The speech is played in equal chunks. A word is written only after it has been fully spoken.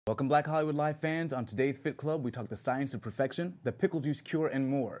Welcome, Black Hollywood Live fans. On today's Fit Club, we talk the science of perfection, the pickle juice cure, and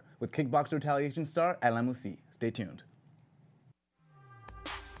more with Kickboxer Retaliation star Alain Moussi. Stay tuned.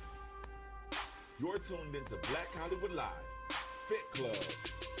 You're tuned into Black Hollywood Live, Fit Club.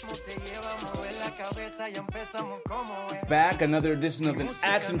 Back, another edition of an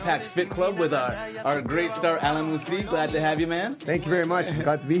action-packed Fit Club with our great star Alain Moussi. Glad to have you, man. Thank you very much.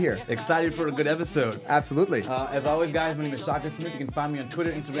 Glad to be here. Excited for a good episode. Absolutely. As always, guys, my name is Shaka Smith. You can find me on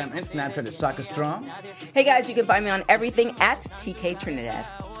Twitter, Instagram, and Snapchat at Shaka Strong. Hey guys, you can find me on everything at TK Trinidad.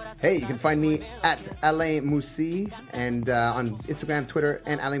 Hey, you can find me at Alain Moussi and on Instagram, Twitter,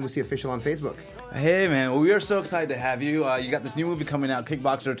 and Alain Moussi Official on Facebook. Hey, man. Well, we are so excited to have you. You got this new movie coming out,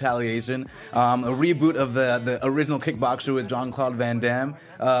 Kickboxer Retaliation, a reboot of the original Kickboxer with Jean-Claude Van Damme,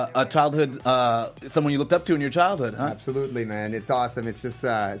 a childhood, someone you looked up to in your childhood, huh? Absolutely, man. It's awesome. It's just,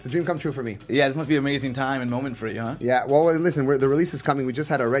 it's a dream come true for me. Yeah, this must be an amazing time and moment for you, huh? Yeah, well, listen, the release is coming. We just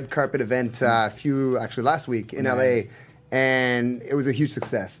had a red carpet event last week in LA. And it was a huge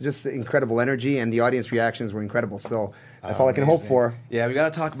success. Just incredible energy, and the audience reactions were incredible. So that's all I can hope for. Yeah, we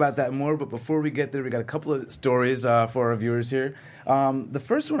got to talk about that more. But before we get there, we got a couple of stories for our viewers here. The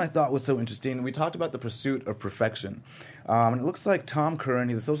first one I thought was so interesting. We talked about the pursuit of perfection. And it looks like Tom Curran,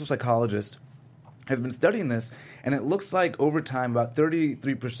 he's a social psychologist, has been studying this, and it looks like over time about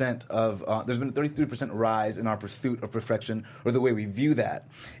 33% of there's been a 33% rise in our pursuit of perfection, or the way we view that.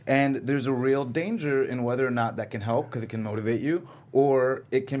 And there's a real danger in whether or not that can help, because it can motivate you, or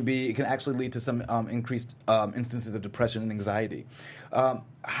it can actually lead to some increased instances of depression and anxiety.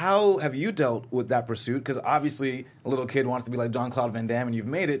 How have you dealt with that pursuit? Because obviously a little kid wants to be like Jean-Claude Van Damme, and you've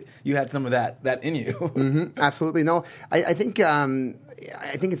made it. You had some of that in you. Mm-hmm. Absolutely. No, I think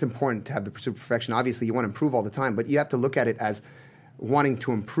it's important to have the pursuit of perfection. Obviously, you want to improve all the time, but you have to look at it as wanting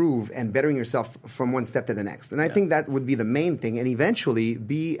to improve and bettering yourself from one step to the next. And I think that would be the main thing, and eventually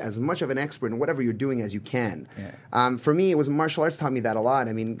be as much of an expert in whatever you're doing as you can. Yeah. For me, it was martial arts taught me that a lot.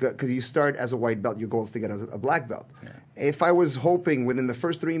 I mean, because you start as a white belt, your goal is to get a black belt. Yeah. If I was hoping within the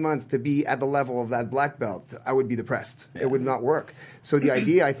first 3 months to be at the level of that black belt, I would be depressed. Yeah. It would not work. So the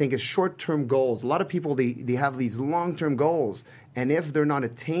idea, I think, is short-term goals. A lot of people, they have these long-term goals, and if they're not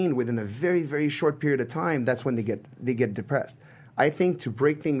attained within a very, very short period of time, that's when they get depressed. I think to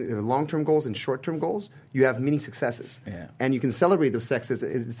break long-term goals and short-term goals, you have many successes. Yeah. And you can celebrate those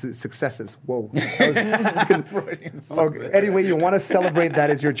successes. Whoa. Anyway, you want to celebrate that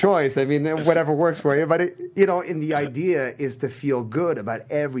as your choice. I mean, whatever works for you. But, and the idea is to feel good about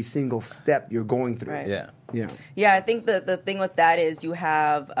every single step you're going through. Right. Yeah. Yeah, I think the thing with that is you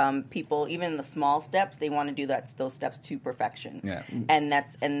have people, even in the small steps, they want to do those steps to perfection. Yeah. And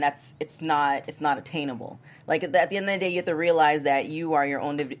it's not attainable. Like at the end of the day, you have to realize that you are your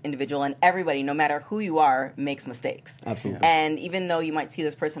own individual, and everybody, no matter who you are, makes mistakes. Absolutely. And even though you might see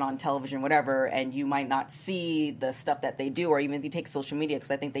this person on television, whatever, and you might not see the stuff that they do, or even if you take social media,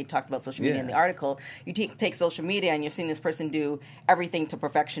 because I think they talked about social media in the article, you take social media and you're seeing this person do everything to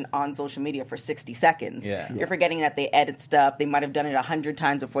perfection on social media for 60 seconds. Yeah. You're forgetting that they edit stuff. They might have done it 100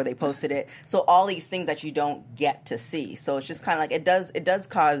 times before they posted it. So all these things that you don't get to see. So it's just kind of like it does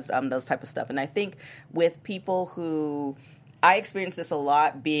cause those type of stuff. And I think with people who, I experienced this a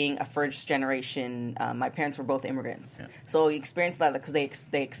lot being a first generation. My parents were both immigrants. Yeah. So you experience that because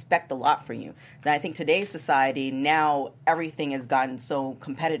they expect a lot from you. And I think today's society, now everything has gotten so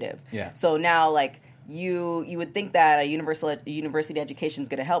competitive. Yeah. So now, like, you would think that a university education is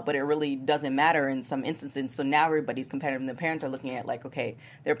going to help, but it really doesn't matter in some instances. So now everybody's competitive, and the parents are looking at like, okay,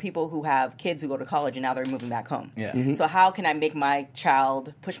 there are people who have kids who go to college and now they're moving back home. Yeah. Mm-hmm. So how can I make push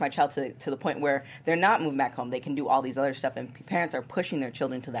my child to the point where they're not moving back home? They can do all these other stuff, and parents are pushing their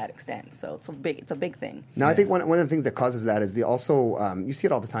children to that extent. So it's a big thing. Now, I think one of the things that causes that is you see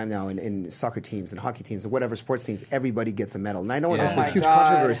it all the time now in soccer teams and hockey teams and whatever sports teams. Everybody gets a medal, and I know that's a huge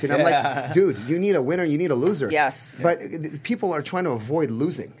controversy. And I'm like, dude, you need a winner. You need a loser. Yes. But people are trying to avoid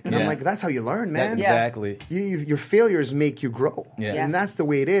losing. And I'm like, that's how you learn, man. Exactly. Your failures make you grow. Yeah. And that's the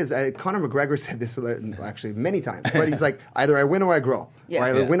way it is. Conor McGregor said this actually many times. But he's like, either I win or I grow. Yeah. Or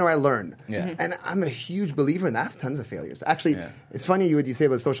I win or I learn. Yeah. And I'm a huge believer in that. I have tons of failures. Actually, it's funny what you say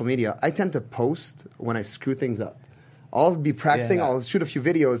about social media. I tend to post when I screw things up. I'll be practicing, I'll shoot a few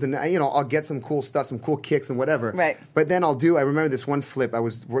videos, and I'll get some cool stuff, some cool kicks and whatever. Right. But then I remember this one flip, I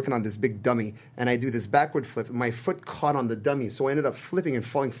was working on this big dummy, and I do this backward flip, and my foot caught on the dummy, so I ended up flipping and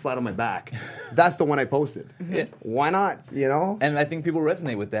falling flat on my back. That's the one I posted. Yeah. Why not, And I think people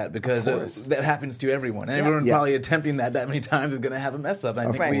resonate with that, because that happens to everyone. And everyone probably attempting that many times is going to have a mess up, and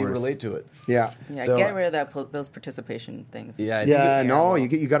I think we relate to it. Yeah. So, get rid of those participation things. You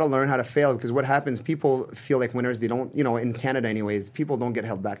got to learn how to fail, because what happens, people feel like winners, they don't, in Canada anyways, people don't get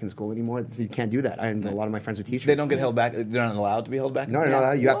held back in school anymore. So you can't do that. I know a lot of my friends are teachers. They don't get held back. They're not allowed to be held back. No,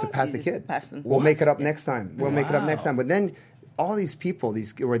 you have to pass the kid. We'll make it up next time. But then all these people,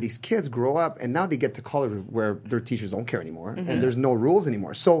 these kids grow up, and now they get to college where their teachers don't care anymore, and there's no rules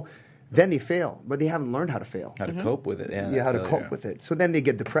anymore. So then they fail, but they haven't learned how to fail. How to cope with it. Yeah, how to cope with it. So then they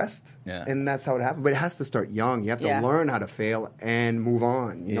get depressed, and that's how it happens. But it has to start young. You have to learn how to fail and move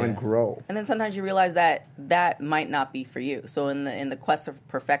on, and grow. And then sometimes you realize that might not be for you. So in the quest of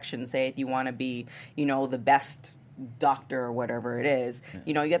perfection, say if you want to be, the best doctor or whatever it is,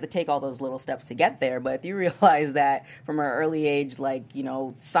 you have to take all those little steps to get there. But if you realize that from an early age, like,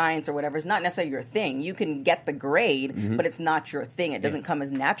 science or whatever is not necessarily your thing, you can get the grade, but it's not your thing. It doesn't come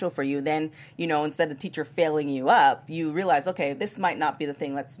as natural for you. Then, instead of the teacher failing you up, you realize, okay, this might not be the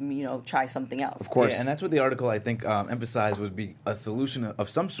thing. Let's, try something else. Of course. Yeah, and that's what the article, I think, emphasized would be a solution of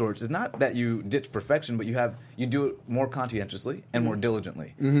some sorts. Is not that you ditch perfection, but you do it more conscientiously and more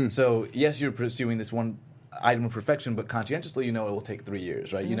diligently. So, yes, you're pursuing this one item of perfection, but conscientiously, it will take 3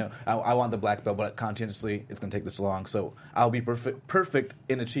 years, right? I want the black belt, but conscientiously, it's going to take this long. So I'll be perfect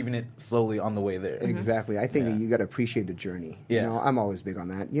in achieving it slowly on the way there. Exactly. I think you got to appreciate the journey. I'm always big on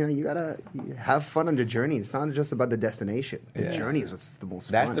that. You got to have fun on the journey. It's not just about the destination. The journey is what's the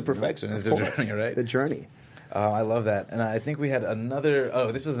most fun. That's the perfection. It's the journey, right? The journey. I love that. And I think we had another...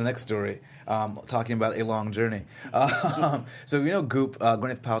 Oh, this was the next story, talking about a long journey. So, Goop,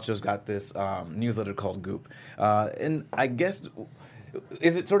 Gwyneth Paltrow's got this newsletter called Goop. And I guess...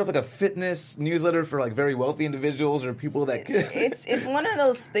 Is it sort of like a fitness newsletter for like very wealthy individuals or people that... It's one of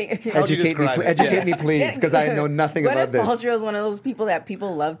those things... Educate me, please, because I know nothing about this. Gwyneth Paltrow is one of those people that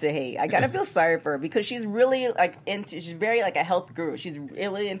people love to hate. I gotta feel sorry for her because she's really she's very like a health guru. She's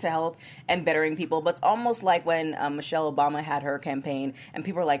really into health and bettering people. But it's almost like when Michelle Obama had her campaign and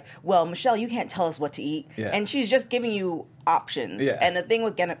people are like, well, Michelle, you can't tell us what to eat. And she's just giving you options. And the thing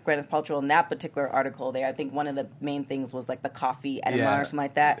with Gwyneth Paltrow in that particular article there, I think one of the main things was like the coffee enema or something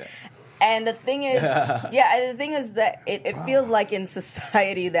like that. And the thing is, the thing is that it feels like in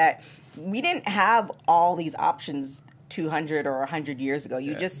society that we didn't have all these options 200 or 100 years ago.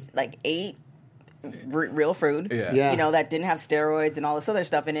 You just like ate real food, that didn't have steroids and all this other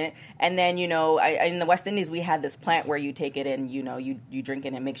stuff in it. And then, in the West Indies, we had this plant where you take it and, you drink it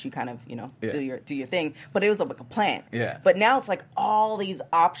and it makes you kind of, do your thing. But it was like a plant. But now it's like all these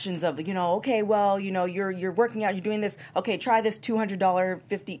options of, okay, well, you're working out, you're doing this. Okay, try this $200,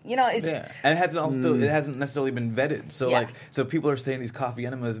 $50, it's... And it hasn't necessarily been vetted. So, so people are saying these coffee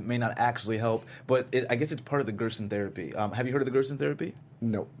enemas may not actually help, but I guess it's part of the Gerson therapy. Have you heard of the Gerson therapy?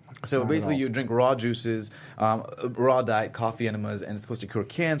 No. So basically, you drink raw juices, raw diet, coffee enemas, and it's supposed to cure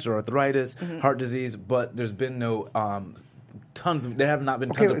cancer, arthritis, heart disease. But there's been no there have not been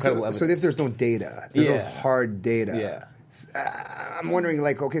tons of credible evidence. So if there's no data, there's no hard data. I'm wondering,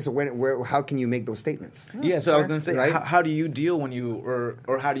 so how can you make those statements? So I was going to say, how do you deal when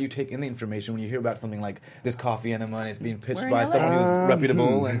or how do you take in the information when you hear about something like this coffee enema and it's being pitched by someone who's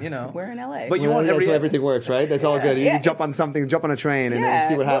reputable and We're in LA. But you want everything works, right? That's all good. You jump on a train and then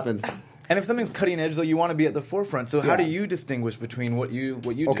see what happens. And if something's cutting edge, though, you want to be at the forefront. So how do you distinguish between what you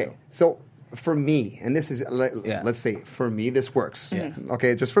do? Okay, so for me, and this is, let's say, for me, this works.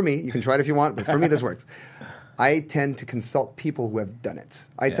 Okay, just for me. You can try it if you want, but for me, this works. I tend to consult people who have done it.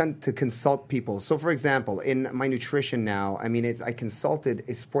 I tend to consult people. So, for example, in my nutrition now, I consulted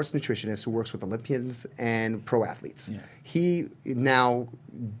a sports nutritionist who works with Olympians and pro athletes. He now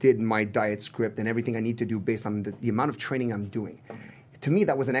did my diet script and everything I need to do based on the amount of training I'm doing. To me,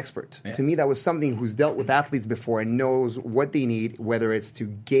 that was an expert. To me, that was something who's dealt with athletes before and knows what they need, whether it's to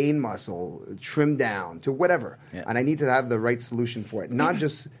gain muscle, trim down, to whatever. And I need to have the right solution for it. Not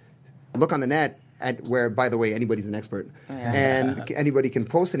just look on the net, where, by the way, anybody's an expert, and anybody can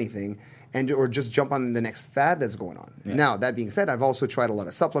post anything, or just jump on the next fad that's going on. Now, that being said, I've also tried a lot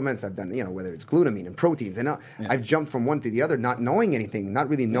of supplements. I've done, whether it's glutamine and proteins, and I've jumped from one to the other, not knowing anything, not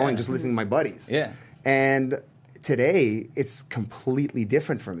really knowing, just listening to my buddies. And today, it's completely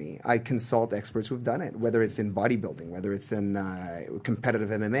different for me. I consult experts who've done it, whether it's in bodybuilding, whether it's in competitive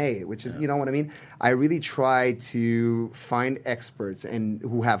MMA, which is, you know what I mean? I really try to find experts and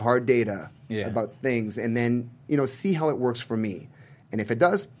who have hard data about things and then, see how it works for me. And if it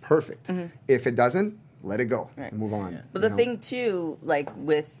does, perfect. If it doesn't, let it go and move on. But the thing, too, like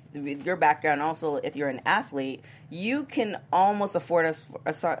with with your background, also if you're an athlete, you can almost afford as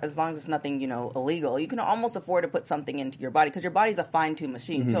long as it's nothing, illegal. You can almost afford to put something into your body because your body's a fine-tuned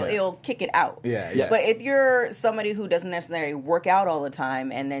machine, so it'll kick it out. Yeah. But if you're somebody who doesn't necessarily work out all the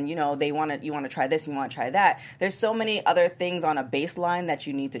time, and then you want to try this, you want to try that, there's so many other things on a baseline that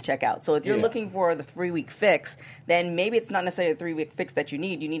you need to check out. So if you're looking for the 3-week fix, then maybe it's not necessarily a 3-week fix that you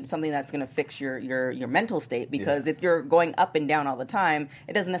need. You need something that's going to fix your mental state, because if you're going up and down all the time,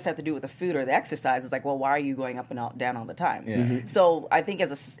 it doesn't necessarily have to do with the food or the exercise. It's like, well, why are you going up and down all the time? So I think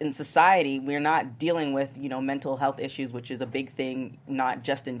in society, we're not dealing with mental health issues, which is a big thing, not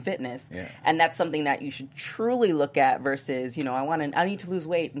just in fitness. And that's something that you should truly look at versus I need to lose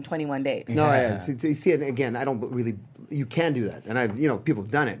weight in 21 days. No, see, and again, I don't really. You can do that, and I've people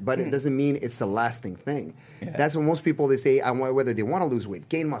have done it, but it doesn't mean it's the lasting thing. That's what most people, they say, whether they want to lose weight,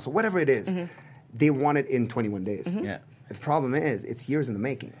 gain muscle, whatever it is, they want it in 21 days. The problem is, it's years in the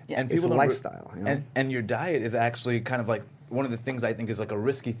making. And it's a people lifestyle. And your diet is actually kind of like one of the things I think is like a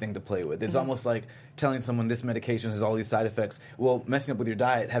risky thing to play with. It's almost like telling someone this medication has all these side effects. Well, messing up with your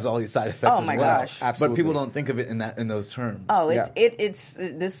diet has all these side effects as well. Gosh. But people don't think of it in those terms. Oh, it's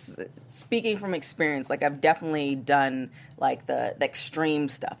this. Speaking from experience, like I've definitely done like the extreme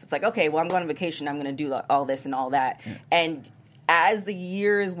stuff. It's like, okay, well, I'm going on vacation. I'm going to do all this and all that, and as the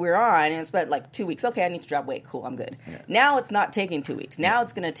years we're on, and it's been like 2 weeks. Okay, I need to drop weight. Cool, I'm good. Now it's not taking 2 weeks. Now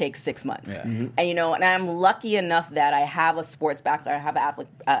it's going to take 6 months. And and I'm lucky enough that I have a sports background. I have an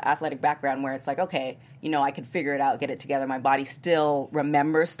athletic background where it's like, okay, I can figure it out, get it together. My body still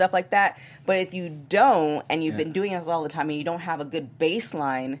remembers stuff like that. But if you don't, and you've been doing this all the time, and you don't have a good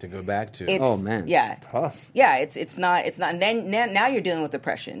baseline to go back to, tough. Yeah, it's not. And then now you're dealing with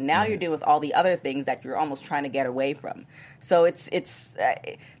depression. Now you're dealing with all the other things that you're almost trying to get away from. So it's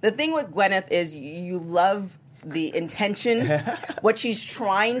the thing with Gwyneth is you love the intention, what she's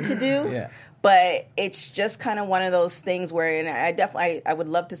trying to do. But it's just kind of one of those things where, and I would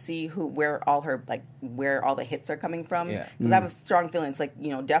love to see where all the hits are coming from, because I have a strong feeling it's like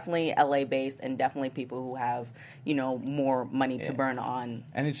definitely LA based, and definitely people who have more money to burn on.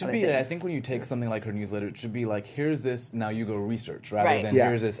 And it should be I think when you take something like her newsletter, it should be like, here's this, now you go research, rather than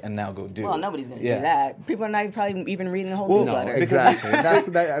here's this and now go do. Well, nobody's going to do that. People are not probably even reading the whole newsletter. No, exactly.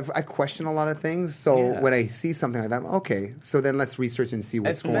 I question a lot of things, so when I see something like that, okay, so then let's research and see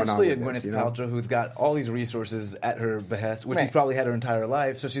what's going on with Gwyneth this. Paltrow, who's got all these resources at her behest, which she's probably had her entire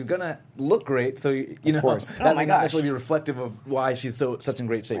life, so she's gonna look great. So of course. that may not necessarily be reflective of why she's such in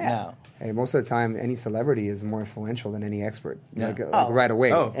great shape now. Hey, most of the time, any celebrity is more influential than any expert. Like right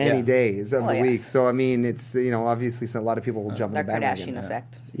away, any days of the week. So I mean, it's obviously a lot of people will jump in the bandwagon. Kardashian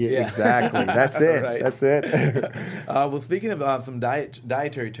effect. Yeah, exactly. That's it. Right. That's it. Well, speaking of some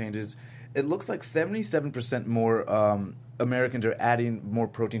dietary changes, it looks like 77% more Americans are adding more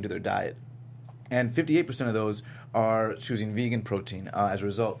protein to their diet. And 58% of those are choosing vegan protein as a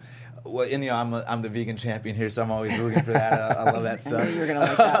result. Well, and I'm the vegan champion here, so I'm always rooting for that. I love that stuff. I knew you were going to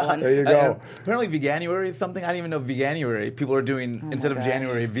like that one. There you go. Apparently, Veganuary is something I didn't even know. Veganuary, people are doing instead of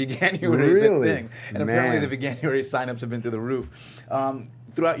January, Veganuary really? is a thing. And apparently, the Veganuary signups have been through the roof.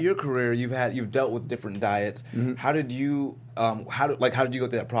 Throughout your career, you've dealt with different diets. How did you how did you go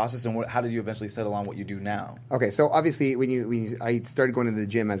through that process, and how did you eventually settle on what you do now? Okay, so obviously I started going to the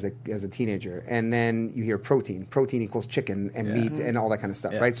gym as a teenager, and then you hear protein equals chicken and meat and all that kind of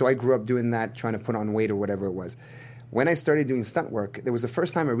stuff, right? So I grew up doing that, trying to put on weight or whatever it was. When I started doing stunt work, there was the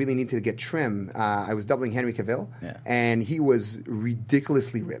first time I really needed to get trim. I was doubling Henry Cavill, and he was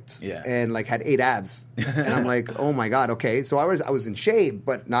ridiculously ripped, and like had 8 abs. And I'm like, oh my god, okay. So I was in shape,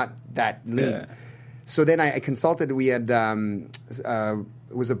 but not that lean. So then I consulted. We had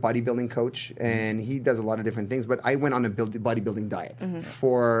was a bodybuilding coach, and he does a lot of different things. But I went on a bodybuilding diet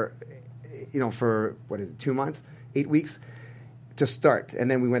for what is it, 2 months, 8 weeks to start,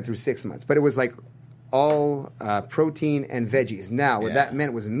 and then we went through 6 months. But it was like all protein and veggies. Now, what that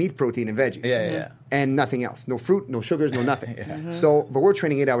meant was meat, protein, and veggies. And nothing else. No fruit, no sugars, no nothing. So, but we're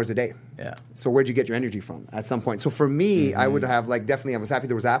training 8 hours a day. So where'd you get your energy from at some point? So for me, I would have definitely, I was happy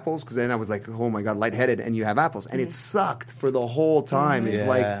there was apples, because then I was like, oh my God, lightheaded, and you have apples. And it sucked for the whole time. It's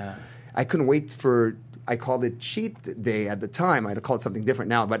like, I couldn't wait for... I called it cheat day at the time. I'd call it something different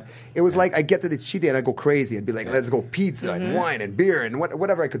now. But it was like, I get to the cheat day and I'd go crazy. I'd be like, let's go pizza and wine and beer and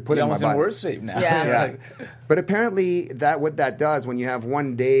whatever I could put in my body. You're almost in worse shape now. But apparently what that does, when you have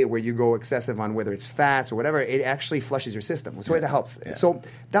one day where you go excessive on whether it's fats or whatever, it actually flushes your system. So it helps. So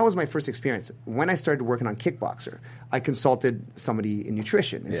that was my first experience. When I started working on Kickboxer, I consulted somebody in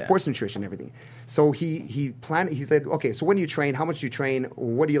nutrition, in sports nutrition and everything. So he said, okay, so when do you train? How much do you train?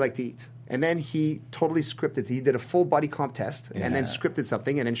 What do you like to eat? And then he totally scripted. He did a full body comp test and then scripted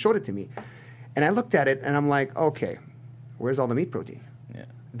something and then showed it to me. And I looked at it and I'm like, okay, where's all the meat protein? Yeah.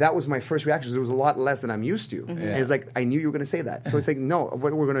 That was my first reaction. There was a lot less than I'm used to. And it's like, I knew you were going to say that. So it's like, no,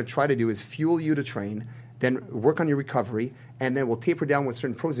 what we're going to try to do is fuel you to train, then work on your recovery, and then we'll taper down with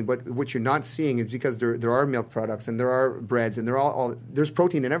certain protein. But what you're not seeing is because there are milk products and there are breads and there's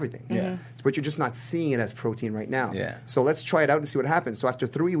protein in everything. Yeah. But you're just not seeing it as protein right now. Yeah. So let's try it out and see what happens. So after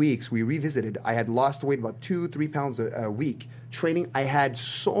 3 weeks, we revisited. I had lost weight about 2-3 pounds a week. Training, I had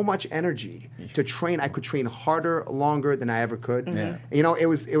so much energy to train. I could train harder, longer than I ever could. You know, it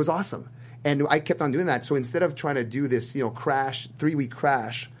was awesome. And I kept on doing that. So instead of trying to do this, 3-week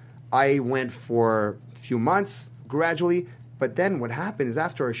crash, I went for a few months gradually. But then what happened is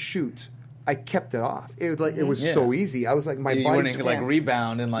after a shoot, I kept it off. It was like it was so easy. I was like my body wouldn't like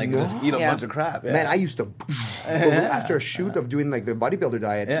rebound and like just eat a bunch of crap. Man, I used to after a shoot of doing like the bodybuilder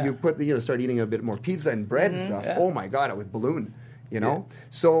diet, you put start eating a bit more pizza and bread and stuff. Oh my God, I would balloon.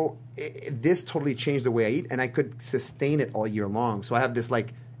 So this totally changed the way I eat, and I could sustain it all year long. So I have this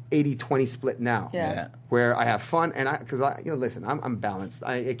like 80-20 split now, where I have fun and listen, I'm balanced.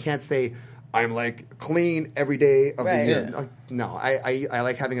 I can't say I'm like clean every day of the year. Yeah. No, I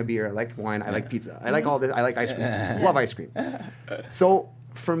like having a beer. I like wine. I like pizza. I like all this. I like ice cream. Love ice cream. So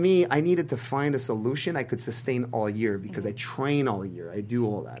for me, I needed to find a solution I could sustain all year because I train all year. I do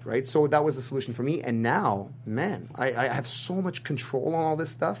all that, right? So that was the solution for me. And now, man, I have so much control on all this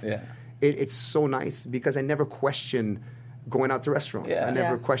stuff. Yeah. It's so nice because I never question going out to restaurants. Yeah. I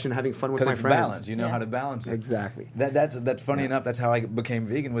never questioned having fun with my friends. Balance. You know how to balance it. Exactly. That's funny enough. That's how I became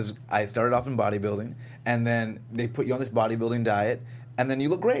vegan. Was I started off in bodybuilding, and then they put you on this bodybuilding diet, and then you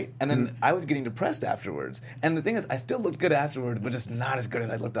look great. And then I was getting depressed afterwards. And the thing is, I still looked good afterwards, but just not as good as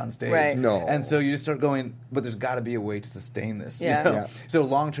I looked on stage. Right. No. And so you just start going, but there's got to be a way to sustain this. Yeah. You know? So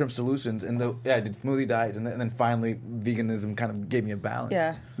long-term solutions, and I did smoothie diets, and then finally veganism kind of gave me a balance.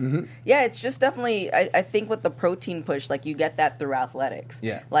 Yeah. Yeah, it's just definitely, I think with the protein push, like you get that through athletics.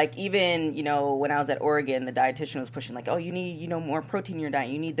 Yeah. Like even, when I was at Oregon, the dietitian was pushing like, oh, you need, more protein in your diet.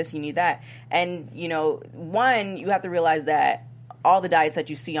 You need this, you need that. And, one, you have to realize that all the diets that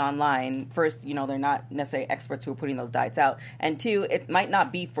you see online, first, they're not necessarily experts who are putting those diets out. And two, it might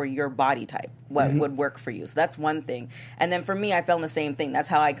not be for your body type, what would work for you. So that's one thing. And then for me, I found the same thing. That's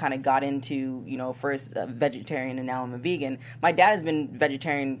how I kind of got into, first vegetarian and now I'm a vegan. My dad has been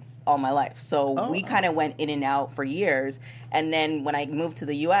vegetarian all my life. So we kind of went in and out for years. And then when I moved to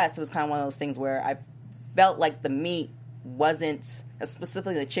the U.S., it was kind of one of those things where I felt like the meat wasn't,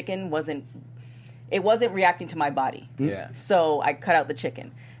 specifically the chicken wasn't reacting to my body. Yeah. So I cut out the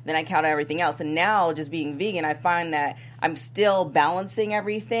chicken. Then I cut out everything else. And now, just being vegan, I find that I'm still balancing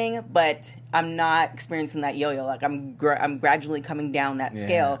everything, but I'm not experiencing that yo-yo. Like I'm gradually coming down that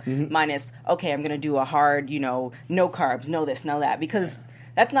scale. Minus, okay, I'm going to do a hard, no carbs, no this, no that, because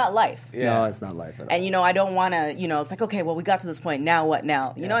that's not life. Yeah. No, it's not life at all. And, I don't want to, it's like, okay, well, we got to this point. Now what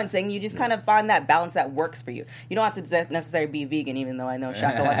now? You know what I'm saying? You just kind of find that balance that works for you. You don't have to necessarily be vegan, even though I know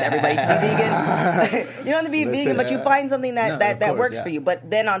Shaka wants everybody to be vegan. You don't have to be vegan, but you find something that works for you. But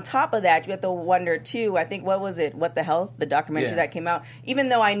then on top of that, you have to wonder, too, I think, what was it? What the Health? The documentary that came out. Even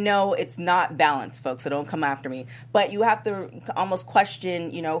though I know it's not balanced, folks, so don't come after me. But you have to almost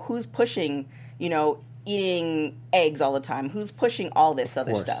question, who's pushing, eating eggs all the time, who's pushing all this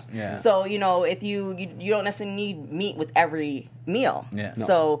other stuff. Yeah. So, if you don't necessarily need meat with every meal. Yeah. No.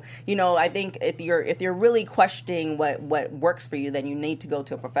 So, I think if you're really questioning what works for you, then you need to go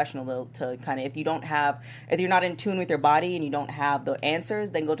to a professional to kind of, if you're not in tune with your body and you don't have the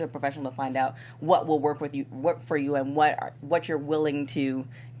answers, then go to a professional to find out what will work for you and what you're willing to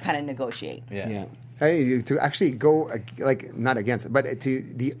kind of negotiate. Yeah. To actually go, not against it, but to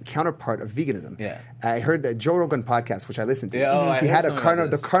the counterpart of veganism. Yeah. I heard the Joe Rogan podcast, which I listened to. Yeah, he had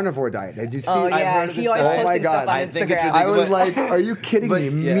the carnivore diet. Did you see? Oh, yeah. He always posting stuff on Instagram. I was like, are you kidding me?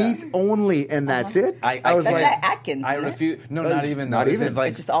 Meat only, and that's it? I was like, Atkins. I refuse. No, not even. Not even.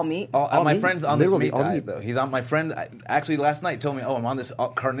 It's just all meat? My friend's on this meat diet, though. He's on, my friend actually last night told me, I'm on this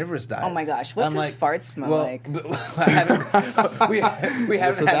carnivorous diet. Oh, my gosh. What's his fart smell like? We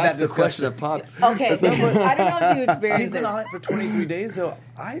haven't had that discussion. Okay. I don't know if you experienced this. He's been on it for 23 days, so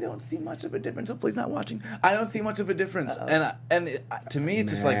I don't see much of a difference. Hopefully he's not watching. I don't see much of a difference. To me,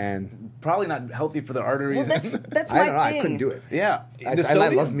 it's just like probably not healthy for the arteries. Well, that's my thing. I couldn't do it. Yeah. I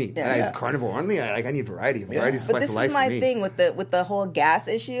love meat. Yeah. Carnivore only. I need variety. Variety is But this is my thing with the whole gas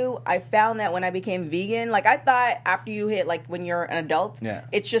issue. I found that when I became vegan, like I thought after you hit, like when you're an adult,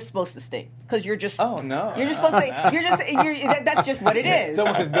 it's just supposed to stink. because you're just. Oh no! You're just supposed to. That's just what it is. So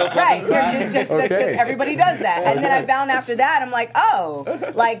much is built up right? inside. That's just everybody does that, and then I found after that, I'm like,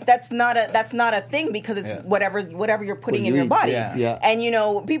 oh, like that's not a thing because it's whatever you're putting in your body. Yeah. And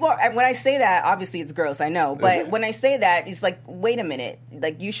people when I say that, obviously it's gross, I know, but when I say that, it's like, wait a minute,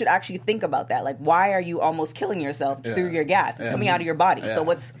 like you should actually think about that. Like, why are you almost killing yourself through your gas? It's coming out of your body. So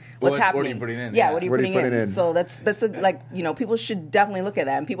what's happening? What are you putting in? Yeah, what are you putting in? So that's people should definitely look at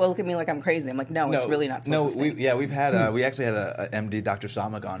that, and people look at me like I'm crazy. I'm like, no, it's really not supposed to stink. We've had we actually had a MD, Dr.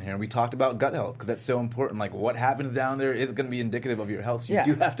 Shamak, on here, and we talked about gut health because that's so important. Like, what happens down there is going to be indicative of your health. So you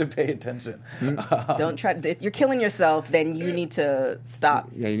do have to pay attention. Don't try. If you're killing yourself, then you need to stop.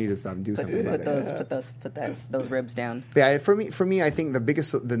 Yeah, you need to stop and do something about it. Put those ribs down. Yeah, for me, I think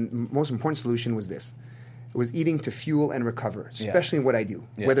the most important solution was this. It was eating to fuel and recover, especially in what I do.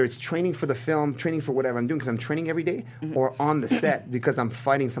 Yeah. Whether it's training for the film, training for whatever I'm doing because I'm training every day, or on the set because I'm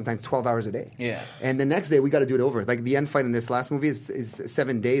fighting sometimes 12 hours a day. Yeah. And the next day, we got to do it over. Like the end fight in this last movie is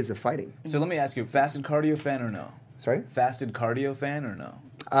 7 days of fighting. So let me ask you, fasted cardio fan or no? Sorry? Fasted cardio fan or no?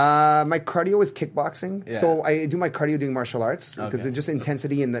 My cardio is kickboxing, so I do my cardio doing martial arts because it's just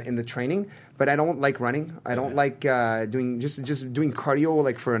intensity in the training. But I don't like running. I don't like doing doing cardio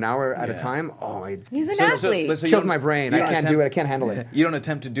like for an hour at a time. Oh, he's an athlete. So kills my brain. I can't do it. I can't handle it. You don't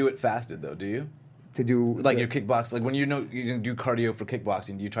attempt to do it fasted though, do you? To do like your kickbox, like when you're going to do cardio for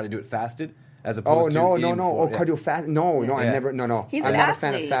kickboxing, do you try to do it fasted? As opposed no. For, cardio fast. No, I never. No. He's I'm an not athlete. a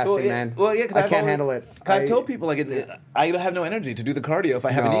fan of fasting, man. Well, yeah, I can't handle it. I've told people like I have no energy to do the cardio if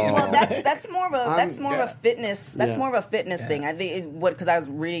I haven't eaten. Well, that's more of a fitness. That's more of a fitness thing. I think because I was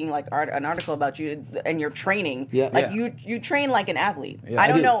reading like an article about you and your training. Like you train like an athlete. Yeah,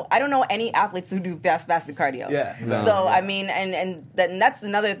 I don't know any athletes who do fasted cardio. Yeah. Exactly. So I mean, and that's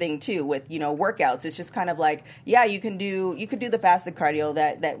another thing too with workouts. It's just kind of like you can do the fasted cardio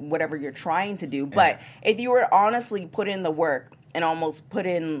that whatever you're trying to do, but if you were to honestly put in the work and almost put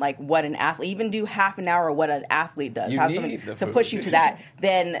in like what an athlete, even do half an hour of what an athlete does, have something to push you to that,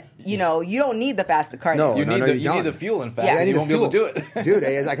 then you don't need the fasted cardio. You need the fuel in fat. You won't be able to do it. Dude,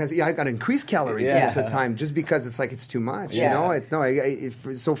 I got to increase calories most of the time just because it's too much.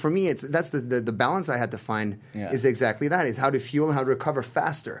 So for me, that's the balance I had to find is exactly that, is how to fuel and how to recover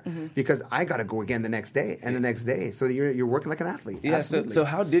faster because I got to go again the next day and the next day. So you're working like an athlete. Yeah. Absolutely. So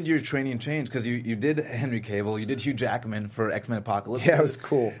how did your training change? Because you did Henry Cavill, you did Hugh Jackman for X-Men Apocalypse. Yeah, it was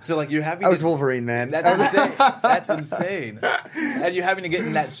cool. So like you're having I was Wolverine, man. That's insane. That's insane. And you're having to get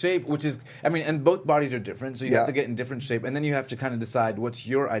in that shape, which is, I mean, and both bodies are different, so you have to get in different shape, and then you have to kind of decide what's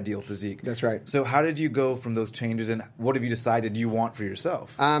your ideal physique. That's right. So how did you go from those changes, and what have you decided you want for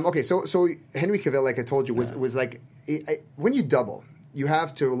yourself? Okay, so Henry Cavill, like I told you, was like when you double, you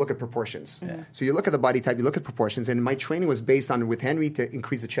have to look at proportions. Yeah. So you look at the body type, you look at proportions, and my training was based on with Henry to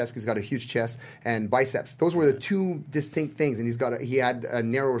increase the chest because he's got a huge chest and biceps. Those were the two distinct things, and he had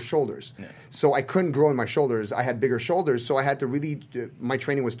narrower shoulders. Yeah. So I couldn't grow in my shoulders. I had bigger shoulders, so I had to really. My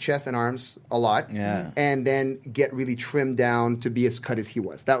training was chest and arms a lot, and then get really trimmed down to be as cut as he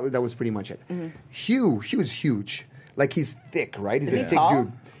was. That was pretty much it. Mm-hmm. Hugh's huge, like he's thick, right? He's a thick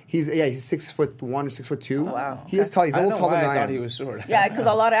dude. He's 6'1" or 6'2". Oh, wow. He is tall. He's a little taller than I am. I thought he was short. Yeah, because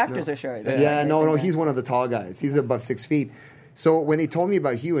a lot of actors are short. No. He's one of the tall guys. He's above 6 feet. So when they told me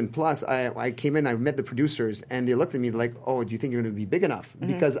about Hugh and Plus, I came in, I met the producers, and they looked at me like, "Oh, do you think you're going to be big enough?"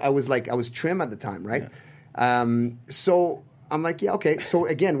 Mm-hmm. Because I was trim at the time, right? Yeah. So I'm like, yeah, okay. So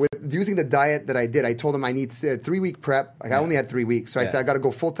again, with using the diet that I did, I told them I need 3-week prep. Like I only had 3 weeks, so I said I got to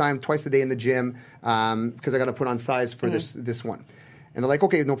go full time, twice a day in the gym, because I got to put on size for this one. And they're like,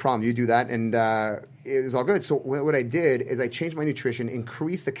 okay, no problem, you do that. And it was all good. So what I did is I changed my nutrition,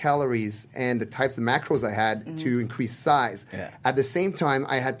 increased the calories and the types of macros I had to increase size. Yeah. At the same time,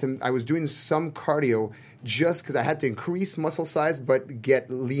 I was doing some cardio just because I had to increase muscle size but get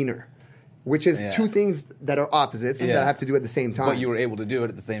leaner. Which is two things that are opposites that I have to do at the same time. But you were able to do it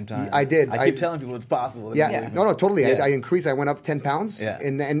at the same time. I did. I keep telling people it's possible. No, totally. Yeah. I increased. I went up 10 pounds. Yeah.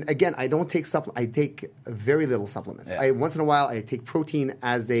 And again, I don't take supplements. I take very little supplements. Yeah. Once in a while, I take protein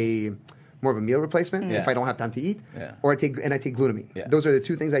as more of a meal replacement if I don't have time to eat. Yeah. Or I take glutamine. Yeah. Those are the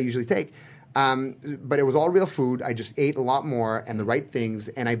two things I usually take. But it was all real food. I just ate a lot more and the right things,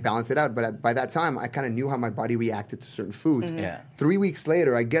 and I balanced it out. But by that time, I kind of knew how my body reacted to certain foods. Mm-hmm. Yeah. 3 weeks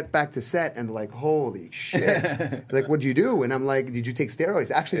later, I get back to set, and they're like, holy shit. Like, what'd you do? And I'm like, did you take steroids?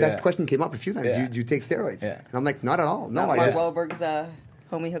 Actually, that question came up a few times. Did you take steroids? Yeah. And I'm like, not at all. No, Mark Wahlberg's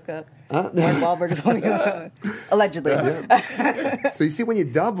homie hookup. Mark Wahlberg's homie hookup. Allegedly. Yeah. So you see, when you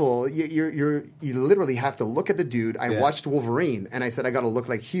double, you literally have to look at the dude. I watched Wolverine, and I said, I got to look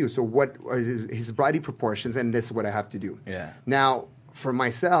like Hugh. So what are his body proportions, and this is what I have to do. Yeah. Now, for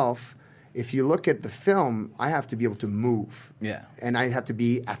myself, If you look at the film, I have to be able to move. Yeah. And I have to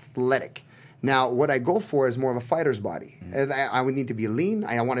be athletic. Now, what I go for is more of a fighter's body. And I would need to be lean.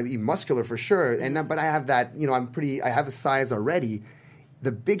 I want to be muscular for sure. But I have that, I have a size already.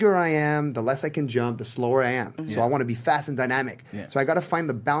 The bigger I am, the less I can jump, the slower I am. So I want to be fast and dynamic. Yeah. So I got to find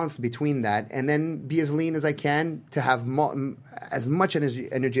the balance between that and then be as lean as I can to have as much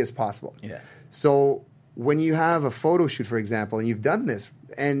energy as possible. Yeah. So when you have a photo shoot, for example, and you've done this,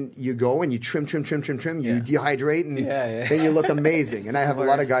 and you go and you trim, you dehydrate, and then you look amazing. And I have a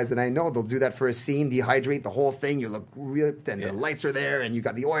lot of guys that I know, they'll do that for a scene, dehydrate the whole thing, you look ripped, and the lights are there, and you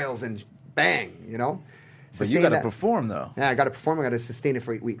got the oils, and bang, But you got to perform, though. Yeah, I got to perform. I got to sustain it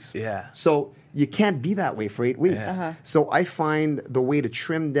for 8 weeks. Yeah. So you can't be that way for 8 weeks. Yeah. So I find the way to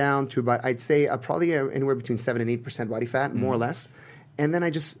trim down to about, I'd say, probably anywhere between 7 and 8% body fat, more or less. And then I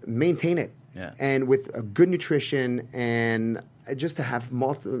just maintain it. Yeah. And with a good nutrition and just to have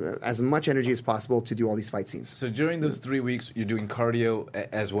as much energy as possible to do all these fight scenes. So during those 3 weeks, you're doing cardio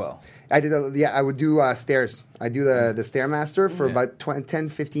as well? I would do stairs. I do the Stairmaster for about 10,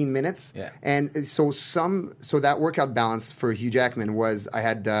 15 minutes. Yeah. And so that workout balance for Hugh Jackman was I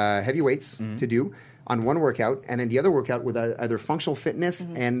had heavy weights to do on one workout, and then the other workout with either functional fitness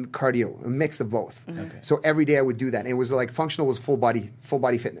and cardio, a mix of both. Okay. So every day I would do that. And it was like functional was full body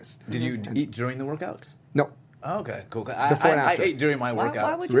fitness. Did you eat during the workouts? No. Oh, okay, cool. Before and I after. ate during my workouts.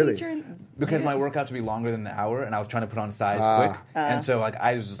 Why would you Really? eat during? Because my workouts would be longer than an hour, and I was trying to put on size quick, and so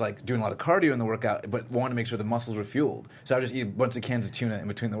I was just doing a lot of cardio in the workout, but wanted to make sure the muscles were fueled. So I would just eat a bunch of cans of tuna in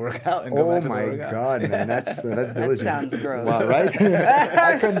between the workout and go back to the workout. Oh my God, man, that's diligent. That sounds gross. Wow, right?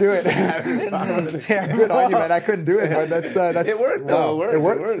 I couldn't do it. This is terrible. Good on you, man. I couldn't do it, but that's It worked, though. Wow. It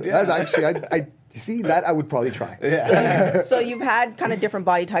worked. It worked. Yeah. That's actually, I see that I would probably try. So you've had kind of different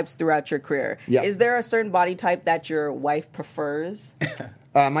body types throughout your career. Yeah. Is there a certain body type that your wife prefers?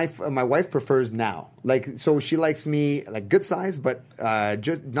 My wife prefers now. So she likes me good size, but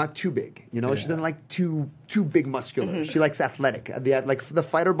just not too big. She doesn't like too big muscular. She likes athletic. The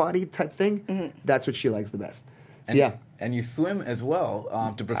fighter body type thing. That's what she likes the best. So, yeah. And you swim as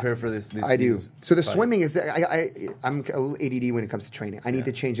well to prepare for this. I do. So the fights. swimming is I'm a little ADD when it comes to training. I need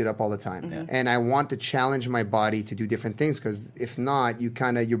to change it up all the time, and I want to challenge my body to do different things because if not,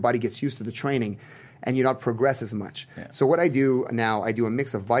 your body gets used to the training, and you don't progress as much. Yeah. So what I do now, I do a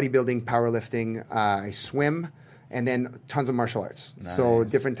mix of bodybuilding, powerlifting. I swim. And then tons of martial arts. Nice. So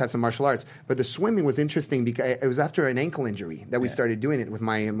different types of martial arts. But the swimming was interesting because it was after an ankle injury that we started doing it with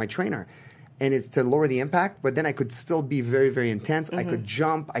my trainer. And it's to lower the impact, but then I could still be very, very intense. I could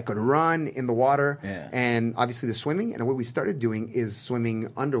jump, I could run in the water, and obviously the swimming. And what we started doing is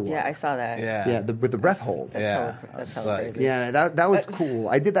swimming underwater. Yeah, I saw that. Yeah, with the breath hold. That's hella crazy. Yeah, that was cool.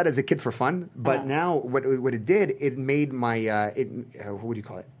 I did that as a kid for fun, but now what it did, it made my what do you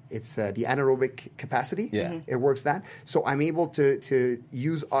call it? It's the anaerobic capacity. Yeah. It works that. So I'm able to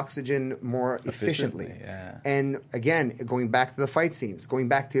use oxygen more efficiently. Yeah. And again, going back to the fight scenes, going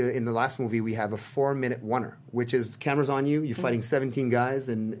back to in the last movie, we have a 4-minute oneer, which is cameras on you, you're fighting 17 guys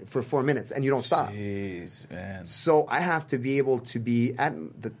and for 4 minutes, and you don't stop. Jeez, man. So I have to be able to be at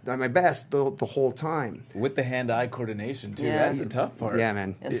my best the whole time. With the hand-eye coordination, too. Yeah. That's the tough part. Yeah,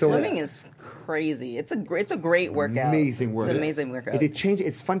 man. Yeah, swimming is crazy. It's a great workout. Amazing workout. It's an amazing workout.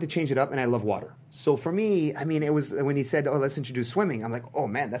 It's fun to change it up, and I love water. So for me, I mean, it was when he said, "Oh, let's introduce swimming." I'm like, "Oh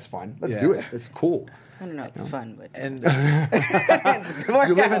man, that's fun. Let's do it. It's cool." I don't know. It's fun, but And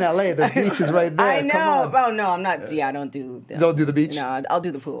You live in LA. The beach is right there. I know. Come on. Oh no, I'm not. Yeah, I don't do. Don't do the beach? No, I'll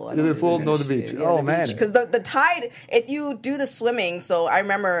do the pool. I You do don't the pool, no the shit. beach. Yeah, Oh, the man. because the tide. If you do the swimming, so I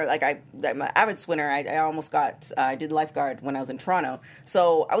remember I'm an avid swimmer. I almost got. I did lifeguard when I was in Toronto,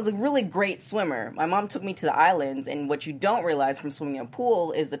 so I was a really great swimmer. My mom took me to the islands, and what you don't realize from swimming in a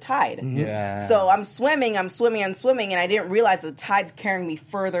pool is the tide. yeah. So I'm swimming, and I didn't realize that the tide's carrying me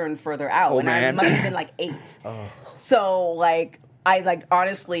further and further out. Oh, and I man. must have been 8. So I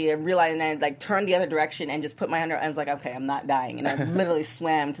honestly realized, and I turned the other direction and just put my hand. I was like, okay, I'm not dying, and I literally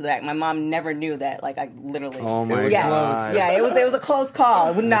swam to the back. My mom never knew that. I literally. Oh my yeah, God. Yeah, it was a close call.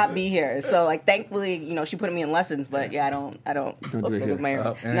 I would not be here. So thankfully, she put me in lessons, but yeah, I don't. do it It was my.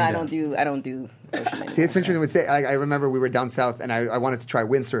 here. No, I don't do ocean anymore. See, it's interesting. Would say I remember we were down south, and I wanted to try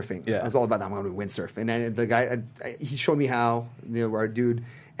windsurfing. Yeah. I was all about that. I'm going to windsurf, and then the guy he showed me how. Our dude.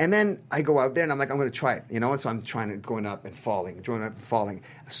 And then I go out there and I'm like, I'm going to try it, So I'm going up and falling. I'm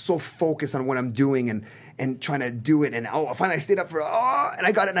so focused on what I'm doing and trying to do it. And finally I stayed up and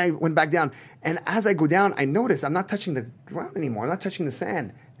I got it and I went back down. And as I go down, I notice I'm not touching the ground anymore. I'm not touching the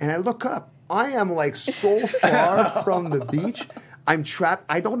sand. And I look up. I am so far from the beach. I'm trapped.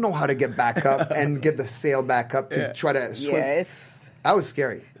 I don't know how to get back up and get the sail back up to try to swim. Yeah, That was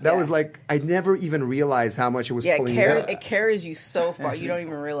scary. That was like, I never even realized how much it was pulling me out. It carries you so far, you don't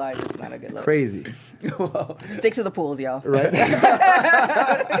even realize it's not a good look. Crazy. Stick to the pools, y'all. Right?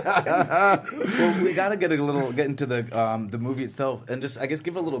 Well, we gotta get into the movie itself, and just I guess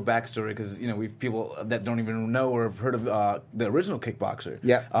give a little backstory, because we've people that don't even know or have heard of the original Kickboxer.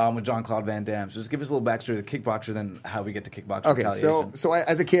 Yeah. With Jean-Claude Van Damme. So just give us a little backstory of the Kickboxer, then how we get to Kickboxer. Okay, Retaliation. so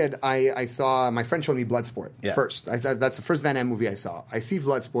as a kid, I saw my friend showed me Bloodsport Yeah. first. That's the first Van Damme movie I saw. I see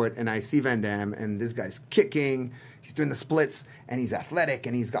Bloodsport and I see Van Damme, and this guy's kicking, he's doing the splits, and he's athletic,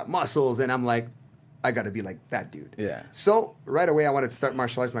 and he's got muscles, and I'm like, I got to be like that dude. Yeah. So right away, I wanted to start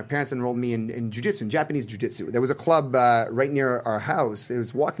martial arts. My parents enrolled me in jiu-jitsu, in Japanese jiu-jitsu. There was a club right near our house. It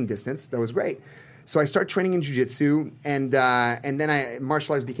was walking distance. That was great. So I started training in jiu-jitsu, and then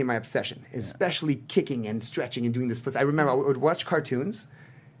martial arts became my obsession, especially kicking and stretching and doing the splits. I remember I would watch cartoons,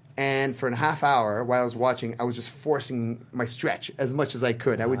 and for a half hour while I was watching, I was just forcing my stretch as much as I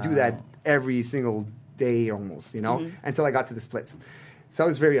could. I would do that every single day almost, until I got to the splits. So I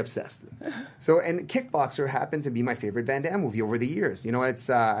was very obsessed. And Kickboxer happened to be my favorite Van Damme movie over the years. I liked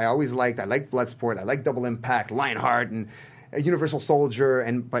Bloodsport, I liked Double Impact, Lionheart, and Universal Soldier,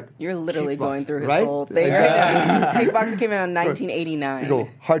 but you're literally going through his right? whole thing right now. Kickboxer came out in 1989. You go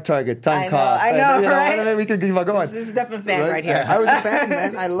Hard Target, Time Cop. I know, right? We can keep on going. This is definitely a fan right here. I was a fan,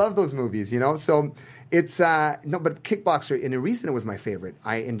 man. I love those movies, So it's but Kickboxer, and the reason it was my favorite,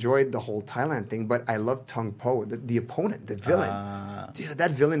 I enjoyed the whole Thailand thing, but I loved Tung Po, the opponent, the villain. Dude,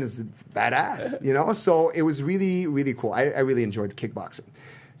 that villain is badass, So it was really, really cool. I really enjoyed Kickboxer.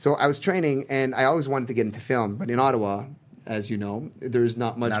 So I was training, and I always wanted to get into film, but in Ottawa, as you know, there's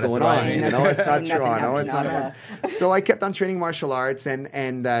not much going on. It's not Toronto. It's not. So I kept on training martial arts, and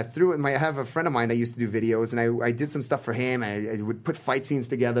through it, I have a friend of mine that used to do videos, and I did some stuff for him. I would put fight scenes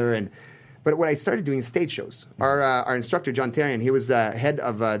together, but what I started doing is stage shows. Our instructor, John Terrian, he was head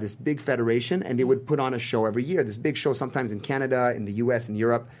of this big federation, and they would put on a show every year. This big show, sometimes in Canada, in the U.S., in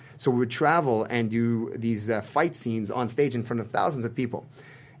Europe. So we would travel and do these fight scenes on stage in front of thousands of people.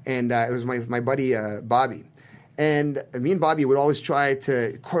 And it was my buddy Bobby. And me and Bobby would always try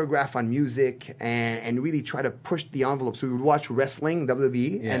to choreograph on music and really try to push the envelope. So we would watch wrestling,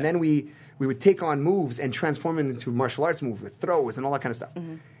 WWE, and then we would take on moves and transform it into martial arts moves with throws and all that kind of stuff.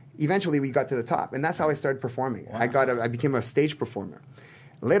 Mm-hmm. Eventually, we got to the top, and that's how I started performing. Wow. I became a stage performer.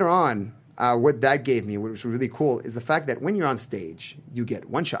 Later on, what that gave me, which was really cool, is the fact that when you're on stage, you get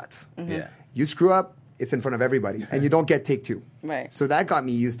one-shots. Mm-hmm. Yeah. You screw up, it's in front of everybody, and you don't get take two. Right. So that got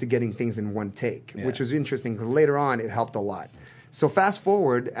me used to getting things in one take, which was interesting, because later on, it helped a lot. So fast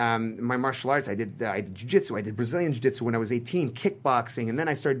forward, my martial arts, I did jiu-jitsu. I did Brazilian jiu-jitsu when I was 18, kickboxing, and then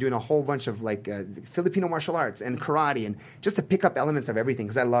I started doing a whole bunch of Filipino martial arts and karate, and just to pick up elements of everything,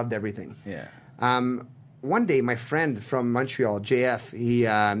 because I loved everything. Yeah. One day, my friend from Montreal, JF,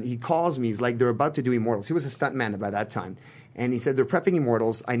 he calls me. He's like, they're about to do Immortals. He was a stuntman by that time. And he said, they're prepping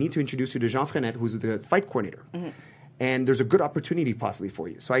Immortals. I need to introduce you to Jean Frenette, who's the fight coordinator. Mm-hmm. And there's a good opportunity possibly for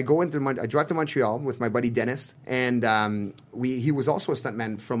you. So I drive to Montreal with my buddy Dennis, and he was also a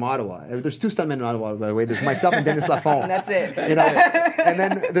stuntman from Ottawa. There's two stuntmen in Ottawa, by the way. There's myself and Dennis Lafont. That's it. And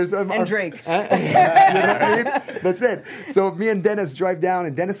then there's and Drake. You know what I mean? That's it. So me and Dennis drive down,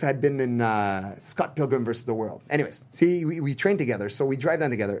 and Dennis had been in Scott Pilgrim versus the World. Anyways, see, we train together, so we drive down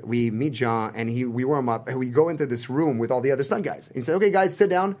together. We meet Jean, and we warm up, and we go into this room with all the other stunt guys. And he said, "Okay, guys,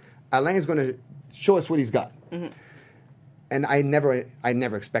 sit down. Alain is going to show us what he's got." Mm-hmm. And I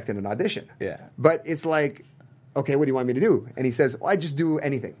never expected an audition. Yeah. But it's like, okay, what do you want me to do? And he says, I just do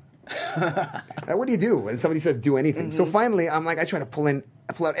anything. What do you do? And somebody says, do anything. Mm-hmm. So finally, I'm like, I try to pull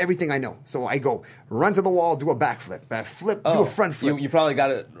out everything I know. So I go, run to the wall, do a backflip, do a front flip. You probably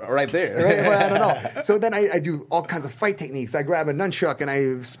got it right there. Right? Well, I don't know. So then I do all kinds of fight techniques. I grab a nunchuck and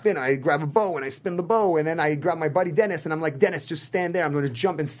I spin. I grab a bow and I spin the bow. And then I grab my buddy Dennis and I'm like, Dennis, just stand there. I'm going to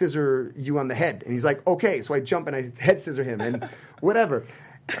jump and scissor you on the head. And he's like, okay. So I jump and I head scissor him and whatever.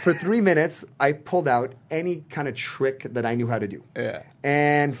 For 3 minutes, I pulled out any kind of trick that I knew how to do. Yeah.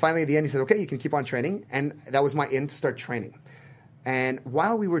 And finally, at the end, he said, okay, you can keep on training. And that was my in to start training. And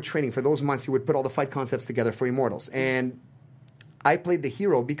while we were training for those months, he would put all the fight concepts together for Immortals. And I played the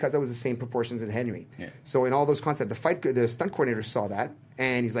hero because I was the same proportions as Henry. Yeah. So in all those concepts, the stunt coordinator saw that.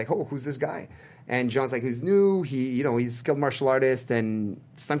 And he's like, oh, who's this guy? And John's like, he's new. He's a skilled martial artist. And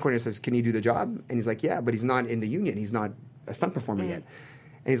stunt coordinator says, can he do the job? And he's like, yeah, but he's not in the union. He's not a stunt performer yet.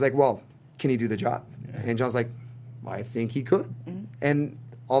 And he's like, well, can he do the job? Yeah. And John's like, well, I think he could. Mm-hmm. And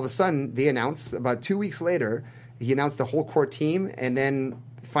all of a sudden, they announce, about 2 weeks later, he announced the whole core team. And then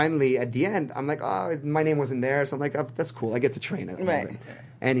finally, at the end, I'm like, oh, my name wasn't there. So I'm like, oh, that's cool. I get to train. Right.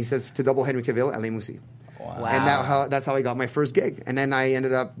 And he says to double Henry Cavill, Alain Moussi. Wow. And that's how I got my first gig. And then I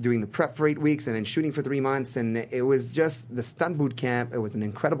ended up doing the prep for 8 weeks and then shooting for 3 months. And it was just the stunt boot camp. It was an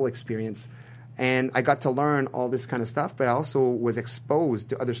incredible experience. And I got to learn all this kind of stuff, but I also was exposed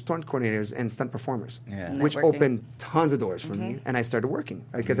to other stunt coordinators and stunt performers, which opened tons of doors for me. And I started working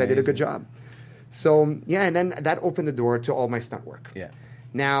because I did a good job. So, yeah, and then that opened the door to all my stunt work. Yeah.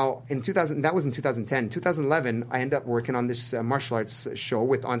 Now, that was in 2010. 2011, I ended up working on this martial arts show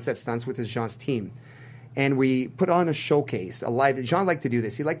with On-Set Stunts with Jean's team. And we put on a showcase, a live. Jean liked to do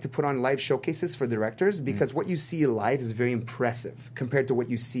this. He liked to put on live showcases for directors because what you see live is very impressive compared to what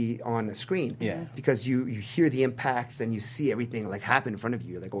you see on a screen. Yeah. Because you hear the impacts and you see everything like happen in front of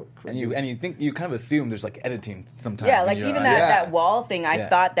you. You're like, oh, and you think you kind of assume there's like editing sometimes. Yeah, like even that wall thing. I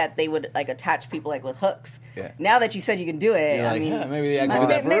thought that they would like attach people like with hooks. Yeah. Now that you said you can do it, I mean, maybe they actually do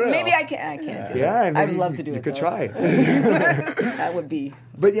that for real. Maybe I can't. Do yeah, it. I'd love to do it. You could though. try. That would be.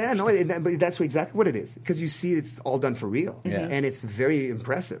 But yeah, no, but that's exactly what it is because you see it's all done for real, and it's very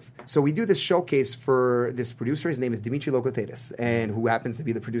impressive. So we do this showcase for this producer. His name is Dimitri Lokotetis, and who happens to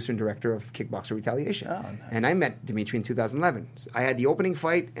be the producer and director of Kickboxer Retaliation. Oh, nice. And I met Dimitri in 2011. So I had the opening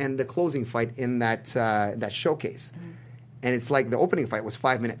fight and the closing fight in that showcase. And it's like the opening fight was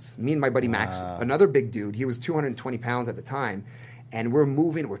 5 minutes. Me and my buddy Max, another big dude. He was 220 pounds at the time. And we're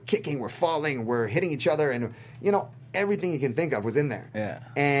moving, we're kicking, we're falling, we're hitting each other. And, everything you can think of was in there. Yeah.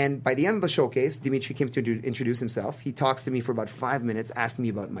 And by the end of the showcase, Dimitri came to introduce himself. He talks to me for about 5 minutes, asked me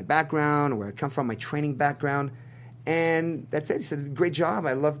about my background, where I come from, my training background. And that's it. He said, great job.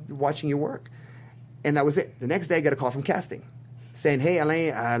 I loved watching you work. And that was it. The next day, I got a call from casting saying, hey,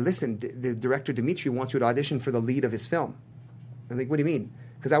 Alain, listen, the director Dimitri wants you to audition for the lead of his film. I'm like, what do you mean?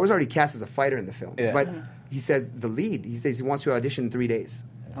 Because I was already cast as a fighter in the film. Yeah. But he says, the lead, he says he wants you to audition in 3 days.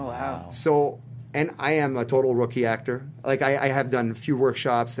 Oh, wow. So, and I am a total rookie actor. Like, I have done a few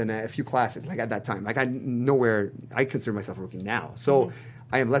workshops and a few classes, like, at that time. Like, I consider myself a rookie now. So,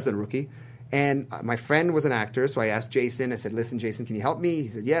 I am less than a rookie. And my friend was an actor, so I asked Jason. I said, listen, Jason, can you help me? He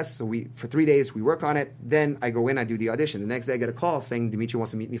said, yes. So for 3 days, we work on it. Then I go in, I do the audition. The next day, I get a call saying Dimitri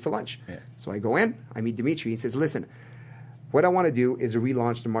wants to meet me for lunch. Yeah. So I go in, I meet Dimitri. He says, listen, what I want to do is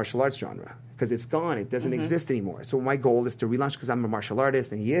relaunch the martial arts genre because it's gone. It doesn't exist anymore. So my goal is to relaunch because I'm a martial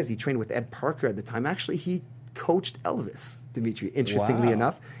artist, and he is. He trained with Ed Parker at the time. Actually, he coached Elvis, Dimitri, interestingly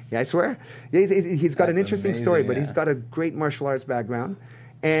enough. Yeah, I swear. Yeah, he's got an interesting story, but he's got a great martial arts background.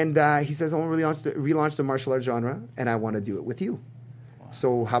 And he says, I want to relaunch the martial arts genre, and I want to do it with you. Wow.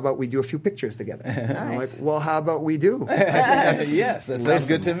 So how about we do a few pictures together? Nice. And I'm like, well, how about we do? Yes, that sounds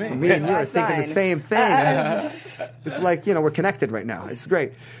good to me. Me and you are thinking the same thing. It's like, we're connected right now. It's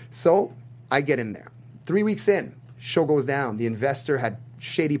great. So I get in there. 3 weeks in, show goes down. The investor had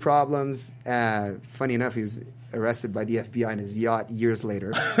shady problems. Funny enough, he was arrested by the FBI in his yacht years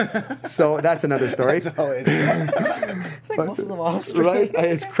later. So that's another story. It's like Wolf of Wall Street. Right?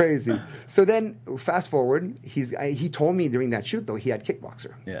 It's crazy. So then, fast forward, he told me during that shoot, though, he had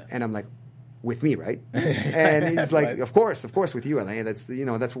Kickboxer. Yeah. And I'm like, with me, right? And he's like, of course, with you, Alain. That's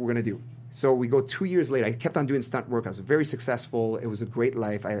what we're going to do. So we go 2 years later. I kept on doing stunt work. I was very successful. It was a great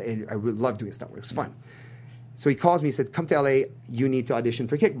life. I really loved doing stunt work. It was fun. So he calls me, he said, come to LA, you need to audition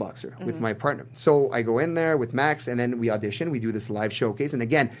for Kickboxer with my partner. So I go in there with Max, and then we audition. We do this live showcase. And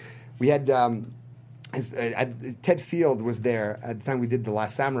again, we had Ted Field was there at the time we did The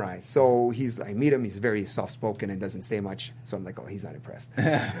Last Samurai. So I meet him, he's very soft-spoken and doesn't say much. So I'm like, oh, he's not impressed.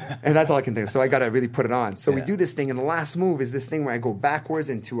 And that's all I can think. So I got to really put it on. So we do this thing, and the last move is this thing where I go backwards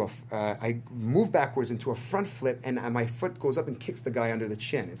I move backwards into a front flip, and my foot goes up and kicks the guy under the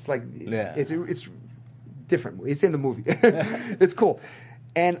chin. It's like, it's different. It's in the movie. It's cool.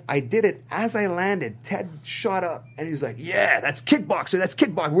 And I did it as I landed. Ted shot up, and he was like, "Yeah, that's Kickboxer. That's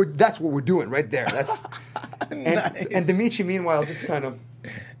Kickboxer. That's what we're doing right there." That's nice. And Dimitri, meanwhile, just kind of,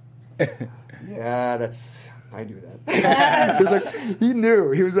 yeah, I do that. He was like, he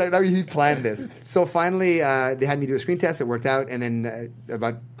knew. He was like, he planned this. So finally, they had me do a screen test. It worked out, and then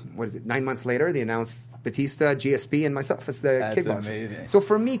about 9 months later, they announced Batista, GSP, and myself as the Kickboxer. That's amazing. So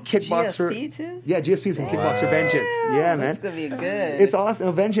for me, Kickboxer... GSP too? Yeah, GSP is in Kickboxer Vengeance. Yeah, man. That's going to be good. It's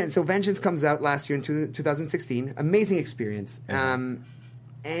awesome. Vengeance. So Vengeance comes out last year in 2016. Amazing experience. And,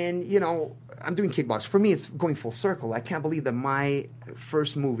 I'm doing Kickboxer. For me, it's going full circle. I can't believe that my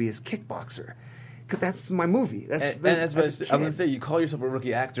first movie is Kickboxer. Because that's my movie. I'm going to say, you call yourself a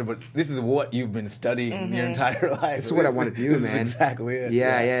rookie actor, but this is what you've been studying your entire life. This is what I want to do, man. Is exactly it.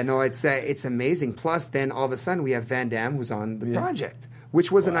 Yeah. No, it's amazing. Plus, then all of a sudden, we have Van Damme who's on the project,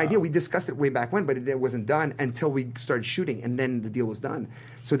 which was an idea. We discussed it way back when, but it wasn't done until we started shooting, and then the deal was done.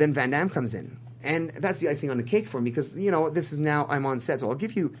 So then Van Damme comes in, and that's the icing on the cake for me because, this is now I'm on set. So I'll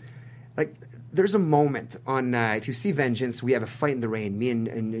give you... like there's a moment on if you see Vengeance, we have a fight in the rain, me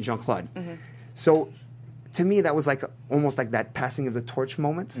and Jean-Claude. So to me, that was like almost like that passing of the torch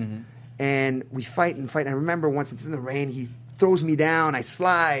moment. And we fight and fight. And I remember once it's in the rain, he throws me down, I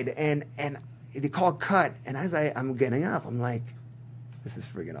slide, and they call cut. And as I'm getting up, I'm like, this is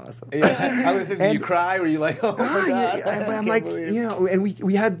freaking awesome. Yeah. I was thinking, do you cry? Were you like, oh my God? I'm like, you know, and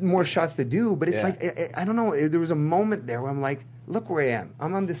we had more shots to do, but it's like, I don't know, there was a moment there where I'm like, look where I am.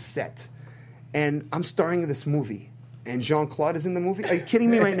 I'm on this set, and I'm starring in this movie, and Jean-Claude is in the movie. Are you kidding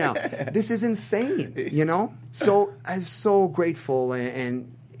me right now? This is insane, you know? So I'm so grateful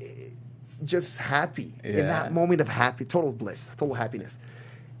and just happy in that moment of total bliss, total happiness.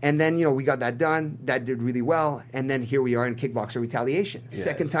 And then, you know, we got that done. That did really well. And then here we are in Kickboxer Retaliation. Yes.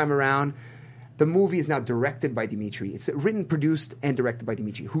 Second time around. The movie is now directed by Dimitri. It's written, produced, and directed by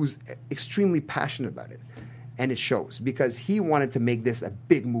Dimitri, who's extremely passionate about it. And it shows because he wanted to make this a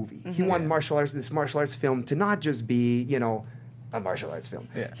big movie. He wanted this martial arts film to not just be, you know, a martial arts film.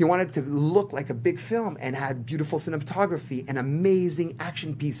 Yeah. He wanted to look like a big film and had beautiful cinematography and amazing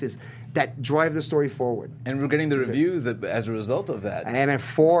action pieces that drive the story forward. And we're getting the reviews as a result of that. And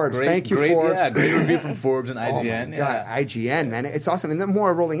Forbes, thank you, Forbes. Yeah, great review from Forbes and IGN. Oh my God, IGN, man, it's awesome. And then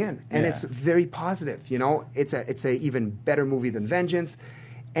more are rolling in, and it's very positive. You know, it's a even better movie than Vengeance.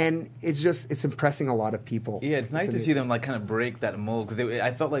 And it's impressing a lot of people. Yeah, it's nice to see them like kind of break that mold because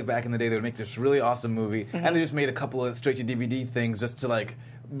I felt like back in the day they would make this really awesome movie and they just made a couple of straight to DVD things just to like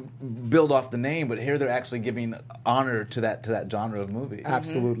build off the name. But here they're actually giving honor to that genre of movie.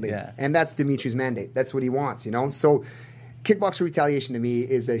 Absolutely, and that's Dimitri's mandate. That's what he wants, you know. So, Kickboxer Retaliation to me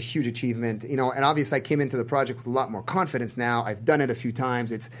is a huge achievement, you know. And obviously, I came into the project with a lot more confidence now. I've done it a few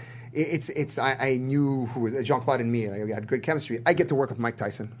times. I knew who was Jean-Claude and me. Like, we had great chemistry. I get to work with Mike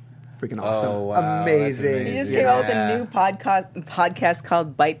Tyson. Freaking awesome. Oh, wow. Amazing. He just came out with a new podcast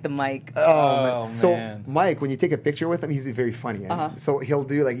called Bite the Mic. Oh man. So Mike, when you take a picture with him, he's very funny. So he'll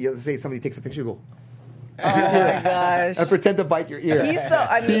do like, you'll say somebody takes a picture, you go, oh my gosh! And pretend to bite your ear. He's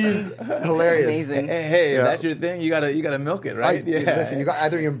hilarious. Amazing. Hey, if that's your thing, you gotta milk it, right? Listen, you got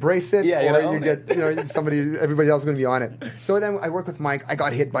either you embrace it or you get everybody else is going to be on it. So then I work with Mike. I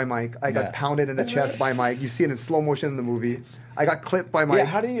got hit by Mike. I got pounded in the chest by Mike. You see it in slow motion in the movie. I got clipped by Mike.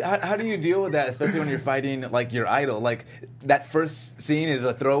 Yeah, how do you deal with that, especially when you're fighting like your idol? Like that first scene is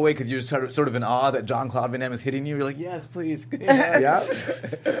a throwaway because you're sort of in awe that Jean-Claude Van Damme is hitting you. You're like, yes, please.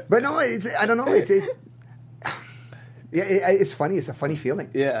 Yes. Yeah, but no, I don't know. It's funny. It's a funny feeling.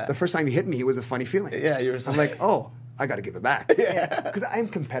 Yeah. The first time you hit me, it was a funny feeling. Yeah, I'm like, oh, I got to give it back. Yeah. Because I'm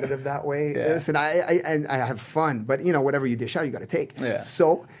competitive that way. Yeah. Listen, I have fun, but you know, whatever you dish out, you got to take. Yeah.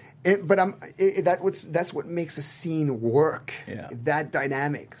 So, that's what makes a scene work. Yeah. That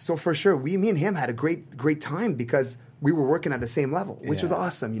dynamic. So for sure, me and him had a great time because we were working at the same level, which was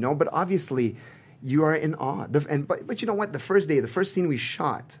awesome, you know. But obviously, you are in awe. But you know what? The first scene we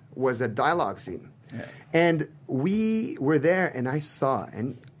shot was a dialogue scene. Yeah. And we were there, and I saw,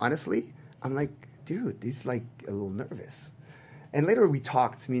 and honestly, I'm like, dude, he's like a little nervous. And later we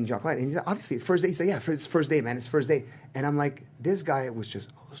talked, me and Jean-Claude, and he said, obviously, first day, he said, yeah, it's first day, man, it's first day. And I'm like, this guy was just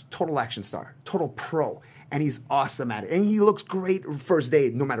total action star, total pro, and he's awesome at it. And he looks great first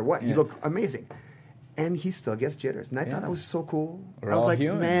day, no matter what. Yeah. He looked amazing. And he still gets jitters. And I thought that was so cool. I was like,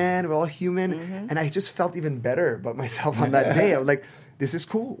 human. Man, we're all human. Mm-hmm. And I just felt even better about myself on that day. I was like, this is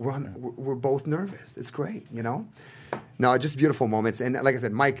cool. We're both nervous. It's great, you know? No, just beautiful moments. And like I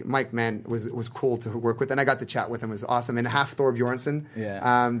said, Mike, man, was cool to work with. And I got to chat with him. It was awesome. And half Thor Bjornsson,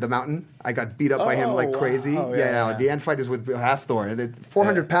 the Mountain, I got beat up by him like crazy. Wow. The end fight is with half Thor.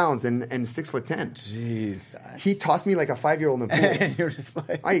 400 pounds and 6'10". Jeez. He tossed me like a 5-year-old in the pool. And you're just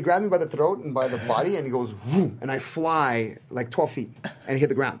like... He grabbed me by the throat and by the body, and he goes, vroom, and I fly like 12 feet and hit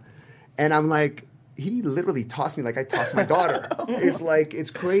the ground. And I'm like... He literally tossed me like I tossed my daughter.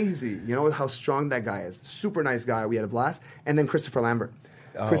 It's crazy. You know how strong that guy is. Super nice guy. We had a blast. And then Christopher Lambert.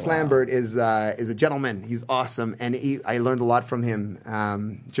 Chris Lambert is a gentleman. He's awesome. And I learned a lot from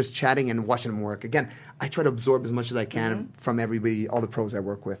him just chatting and watching him work. Again, I try to absorb as much as I can from everybody, all the pros I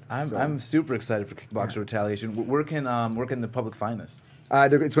work with. I'm super excited for Kickboxer Retaliation. Where can the public find this? It's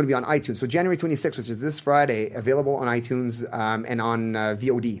going to be on iTunes. So January 26th, which is this Friday, available on iTunes and on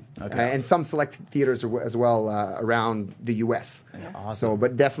VOD. Okay. And some select theaters as well around the U.S. Awesome. So,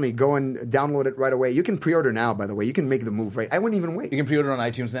 but definitely go and download it right away. You can pre-order now, by the way. You can make the move, right? I wouldn't even wait. You can pre-order on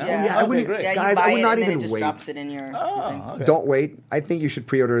iTunes now? Yeah, I wouldn't, great. Guys, I would not even just wait. Drops it in your okay. Don't wait. I think you should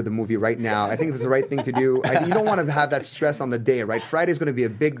pre-order the movie right now. I think it's the right thing to do. You don't want to have that stress on the day, right? Friday's going to be a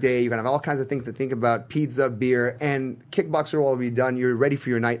big day. You're going to have all kinds of things to think about, pizza, beer, and Kickboxer will be done. You're ready for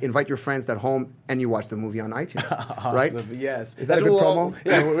your night, invite your friends at home, and you watch the movie on iTunes. Awesome. Right? Yes. Is that a good promo?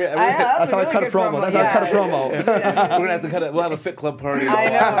 Yeah, That's how I cut a promo. That's how I cut a promo. we're gonna have to cut it. We'll have a Fit Club party. I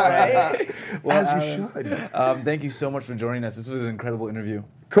know, right? Well, As you should. Thank you so much for joining us. This was an incredible interview.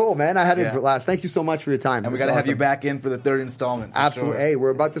 Cool, man. I had Yeah. a blast. Thank you so much for your time. And we This got to is have you awesome. back in for the third installment. For Absolutely. Sure. Hey, we're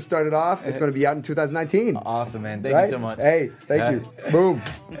about to start it off. It's going to be out in 2019. Awesome, man. Thank Right? you so much. Hey, thank you. Boom.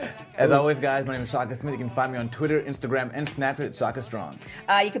 As always, guys, my name is Shaka Smith. You can find me on Twitter, Instagram, and Snapchat at Shaka Strong.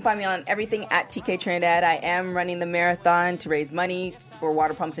 You can find me on everything at TK Trinidad. I am running the marathon to raise money for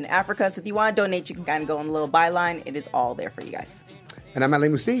water pumps in Africa. So if you want to donate, you can kind of go on the little byline. It is all there for you guys. And I'm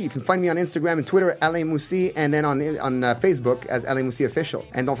Alain Moussi. You can find me on Instagram and Twitter at Alain Moussi, and then on Facebook as Alain Moussi Official.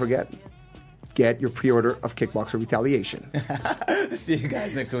 And don't forget, get your pre-order of Kickboxer Retaliation. See you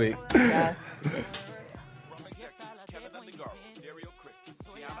guys next week. Yeah.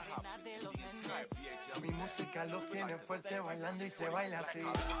 Mi música los tiene fuerte bailando y se baila así.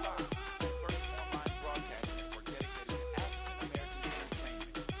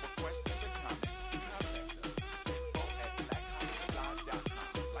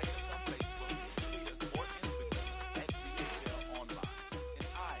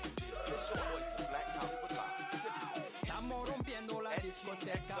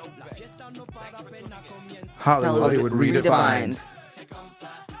 Hollywood redefined.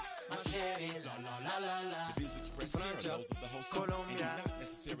 Colombia.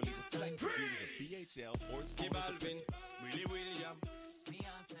 BHL or its own